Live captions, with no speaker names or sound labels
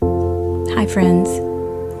Hi friends,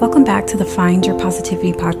 welcome back to the Find Your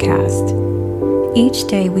Positivity podcast. Each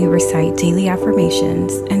day we recite daily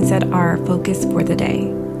affirmations and set our focus for the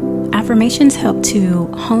day. Affirmations help to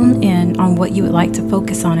hone in on what you would like to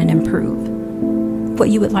focus on and improve. What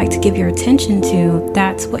you would like to give your attention to,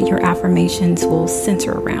 that's what your affirmations will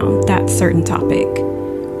center around, that certain topic.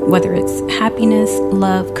 Whether it's happiness,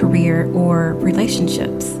 love, career, or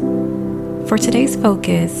relationships. For today's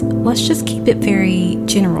focus, let's just keep it very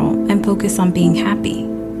general and focus on being happy.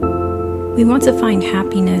 We want to find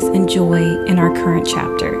happiness and joy in our current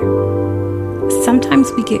chapter.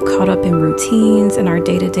 Sometimes we get caught up in routines in our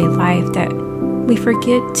day-to-day life that we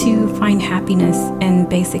forget to find happiness in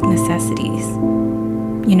basic necessities,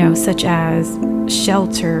 such as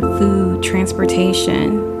shelter, food,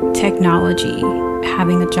 transportation, technology,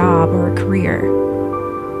 having a job or a career.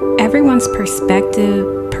 Everyone's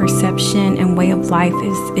perspective, perception, and way of life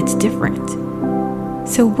it's different.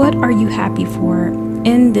 So what are you happy for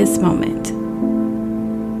in this moment?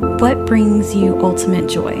 What brings you ultimate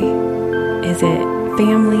joy? Is it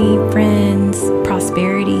family, friends,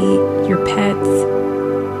 prosperity, your pets?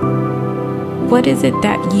 What is it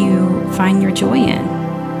that you find your joy in?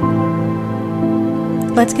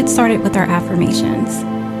 Let's get started with our affirmations.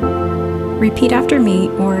 Repeat after me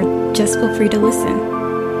or just feel free to listen.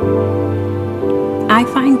 I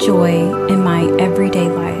find joy in my everyday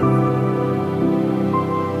life.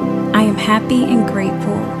 I am happy and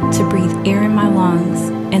grateful to breathe air in my lungs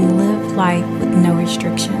and live life with no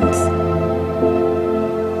restrictions.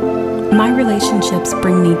 My relationships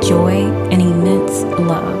bring me joy and immense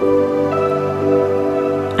love.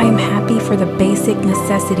 I am happy for the basic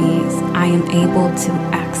necessities I am able to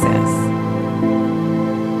access.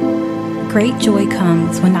 Great joy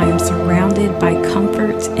comes when I am surrounded by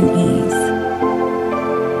comfort and ease.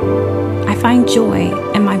 I find joy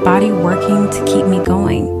in my body working to keep me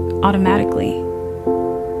going automatically.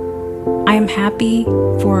 I am happy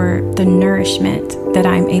for the nourishment that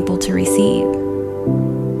I am able to receive.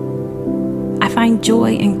 I find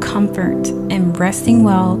joy and comfort in resting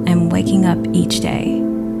well and waking up each day.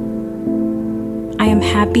 I am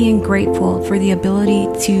happy and grateful for the ability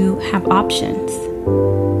to have options.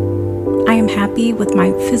 I am happy with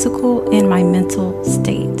my physical and my mental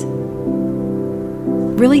state.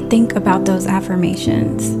 Really think about those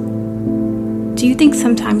affirmations. Do you think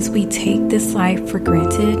sometimes we take this life for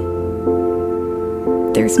granted?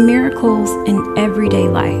 There's miracles in everyday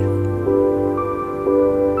life.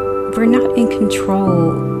 We're not in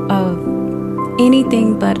control of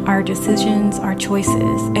anything but our decisions, our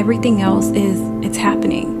choices. Everything else it's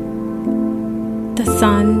happening. The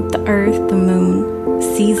sun, the earth, the moon,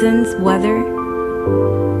 seasons, weather,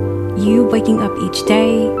 you waking up each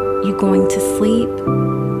day, you going to sleep.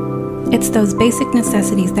 It's those basic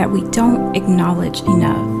necessities that we don't acknowledge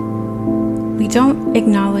enough. We don't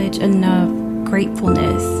acknowledge enough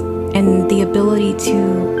gratefulness and the ability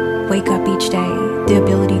to wake up each day, the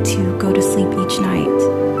ability to go to sleep each night,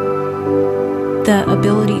 the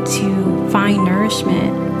ability to find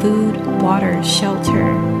nourishment, food, water,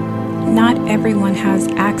 shelter. Not everyone has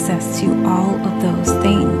access to all of those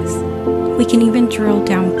things. We can even drill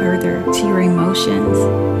down further to your emotions,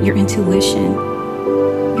 your intuition,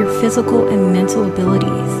 your physical and mental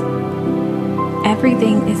abilities.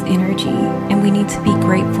 Everything is energy, and we need to be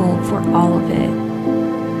grateful for all of it.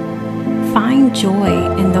 Find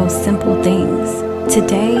joy in those simple things,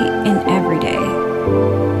 today and every day.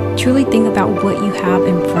 Truly think about what you have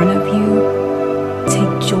in front of you.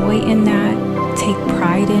 Take joy in that. Take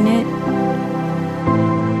pride in it.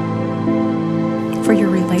 For your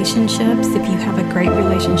relationships, if you have a great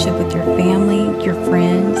relationship with your family, your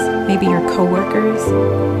friends, maybe your coworkers,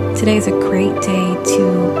 today is a great day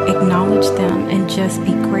to acknowledge them and just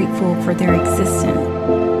be grateful for their existence.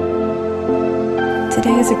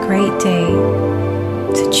 Today is a great day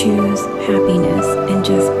to choose happiness and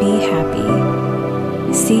just be happy.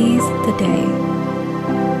 Seize the day.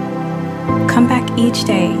 Come back each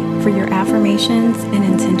day for your affirmations and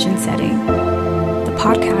intention setting. The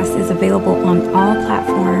podcast is available on all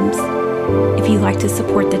platforms. If you'd like to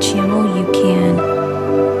support the channel, you can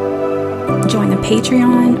join the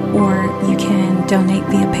Patreon or you can donate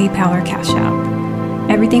via PayPal or Cash App.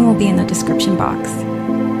 Everything will be in the description box.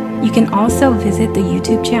 You can also visit the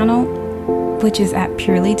YouTube channel, which is at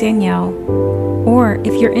Purely Danielle, or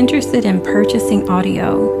if you're interested in purchasing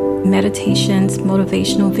audio, meditations,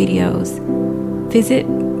 motivational videos, visit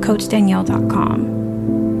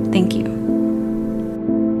CoachDanielle.com. Thank you.